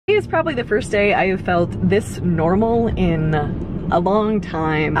is probably the first day I have felt this normal in a long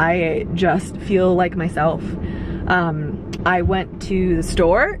time. I just feel like myself. I went to the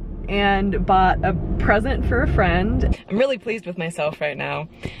store and bought a present for a friend. I'm really pleased with myself right now.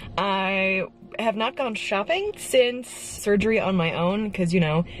 I have not gone shopping since surgery on my own because, you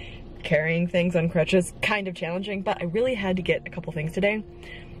know, carrying things on crutches, kind of challenging, but I really had to get a couple things today.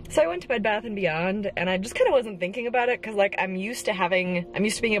 So I went to Bed Bath & Beyond, and I just kind of wasn't thinking about it because, like, I'm used to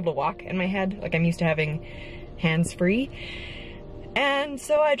being able to walk in my head. Like, I'm used to having hands free. And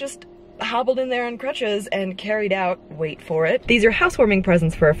so I just hobbled in there on crutches and carried out, wait for it, these are housewarming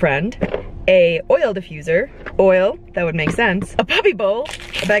presents for a friend, a oil diffuser, oil, that would make sense, a puppy bowl,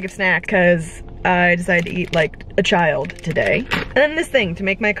 a bag of snacks, because I decided to eat like a child today, and then this thing to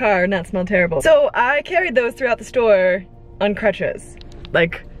make my car not smell terrible. So I carried those throughout the store on crutches,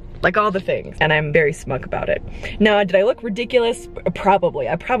 like all the things, and I'm very smug about it. Now, did I look ridiculous? Probably.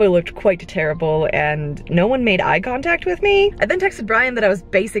 I probably looked quite terrible, and no one made eye contact with me. I then texted Brian that I was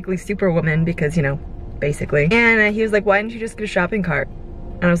basically Superwoman, because, you know, basically. And he was like, why didn't you just get a shopping cart?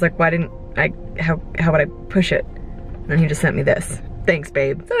 And I was like, why didn't I, how would I push it? And he just sent me this. Thanks,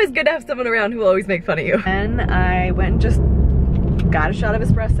 babe. It's always good to have someone around who will always make fun of you. And I went and just got a shot of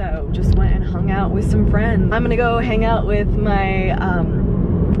espresso, just went and hung out with some friends. I'm gonna go hang out with my,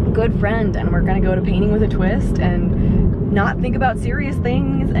 good friend, and we're gonna go to Painting with a Twist and not think about serious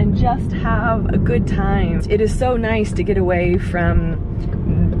things and just have a good time. It is so nice to get away from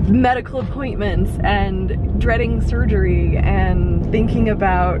medical appointments and dreading surgery and thinking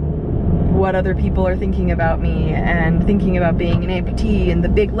about what other people are thinking about me and thinking about being an amputee and the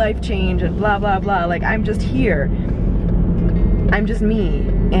big life change and blah blah blah. Like, I'm just here. I'm just me,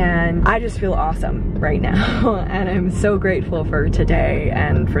 and I just feel awesome right now, and I'm so grateful for today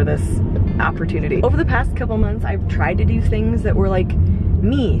and for this opportunity. Over the past couple months, I've tried to do things that were like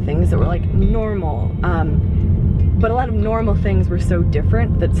me, things that were like normal, but a lot of normal things were so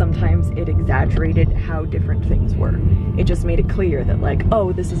different that sometimes it exaggerated how different things were. It just made it clear that, like,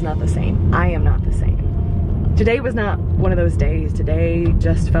 oh, this is not the same. I am not the same. Today was not one of those days. Today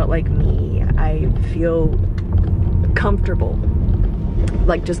just felt like me. I feel comfortable.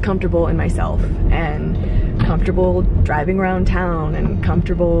 Like, just comfortable in myself and comfortable driving around town and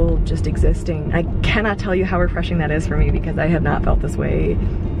comfortable just existing. I cannot tell you how refreshing that is for me because I have not felt this way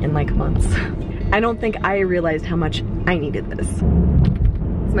in like months. I don't think I realized how much I needed this.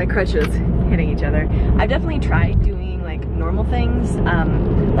 It's my crutches hitting each other. I've definitely tried doing like normal things,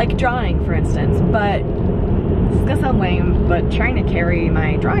 like drawing for instance, but it's gonna sound lame, but trying to carry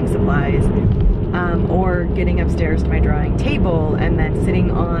my drawing supplies or getting upstairs to my drawing table and then sitting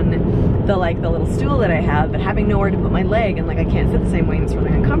on the little stool that I have, but having nowhere to put my leg and like I can't sit the same way and it's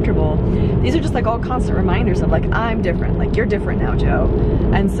really uncomfortable. These are just like all constant reminders of like, I'm different, like you're different now, Joe.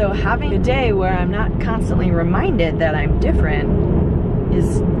 And so having a day where I'm not constantly reminded that I'm different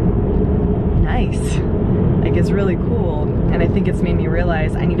is nice. Like, it's really cool. And I think it's made me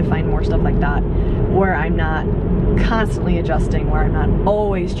realize I need to find more stuff like that where I'm not constantly adjusting, where I'm not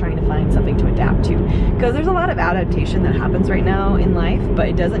always trying to find something to adapt to. Because there's a lot of adaptation that happens right now in life, but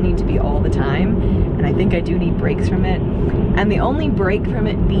it doesn't need to be all the time. And I think I do need breaks from it. And the only break from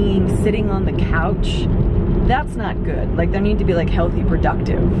it being sitting on the couch, that's not good. Like, there need to be like healthy,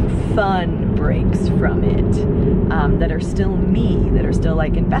 productive, fun breaks from it that are still me, that are still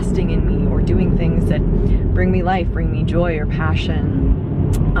like investing in me or doing things that bring me life, bring me joy or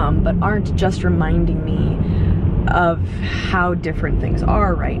passion, but aren't just reminding me of how different things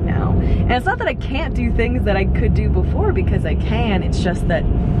are right now. And it's not that I can't do things that I could do before, because I can. It's just that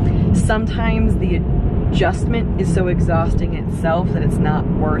sometimes the adjustment is so exhausting itself that it's not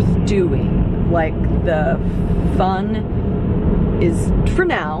worth doing. Like, the fun is, for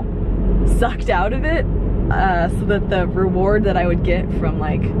now, sucked out of it, so that the reward that I would get from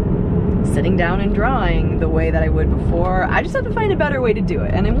like sitting down and drawing the way that I would before, I just have to find a better way to do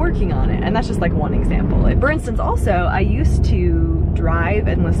it, and I'm working on it. And that's just like one example. For instance, also, I used to drive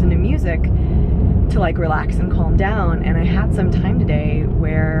and listen to music to like relax and calm down, and I had some time today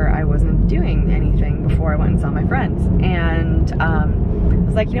where I wasn't doing anything before I went and saw my friends, and I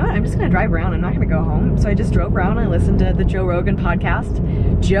was like, you know what, I'm just gonna drive around, I'm not gonna go home. So I just drove around and I listened to the Joe Rogan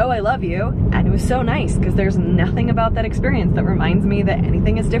podcast, Joe, I Love You, and it was so nice because there's nothing about that experience that reminds me that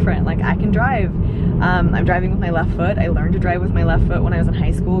anything is different. Like, I can drive. I'm driving with my left foot. I learned to drive with my left foot when I was in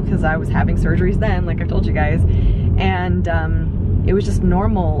high school because I was having surgeries then, like I told you guys, and it was just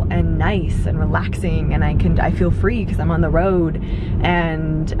normal and nice and relaxing, and I feel free because I'm on the road,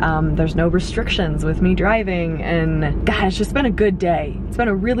 and there's no restrictions with me driving, and God, it's just been a good day. It's been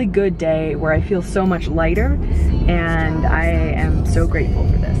a really good day where I feel so much lighter, and I am so grateful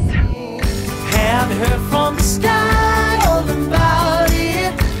for this. Have you heard from the sky all about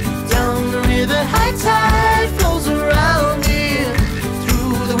it? Down the river, high tide flows around it.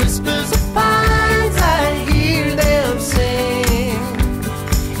 Through the whispers of pines, I hear them sing.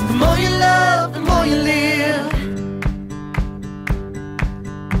 The more you love, the more you live.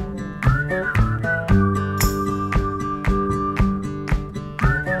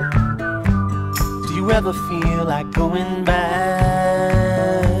 Do you ever feel like going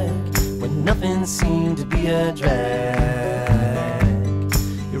back when nothing seemed to be a drag?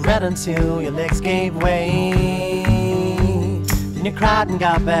 You read until your legs gave way, then you cried and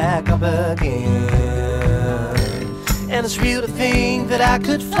got back up again. And it's real to think that I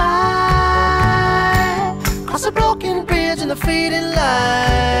could fly across a broken bridge in the fading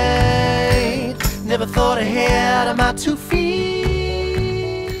light. Never thought ahead of my 2 feet.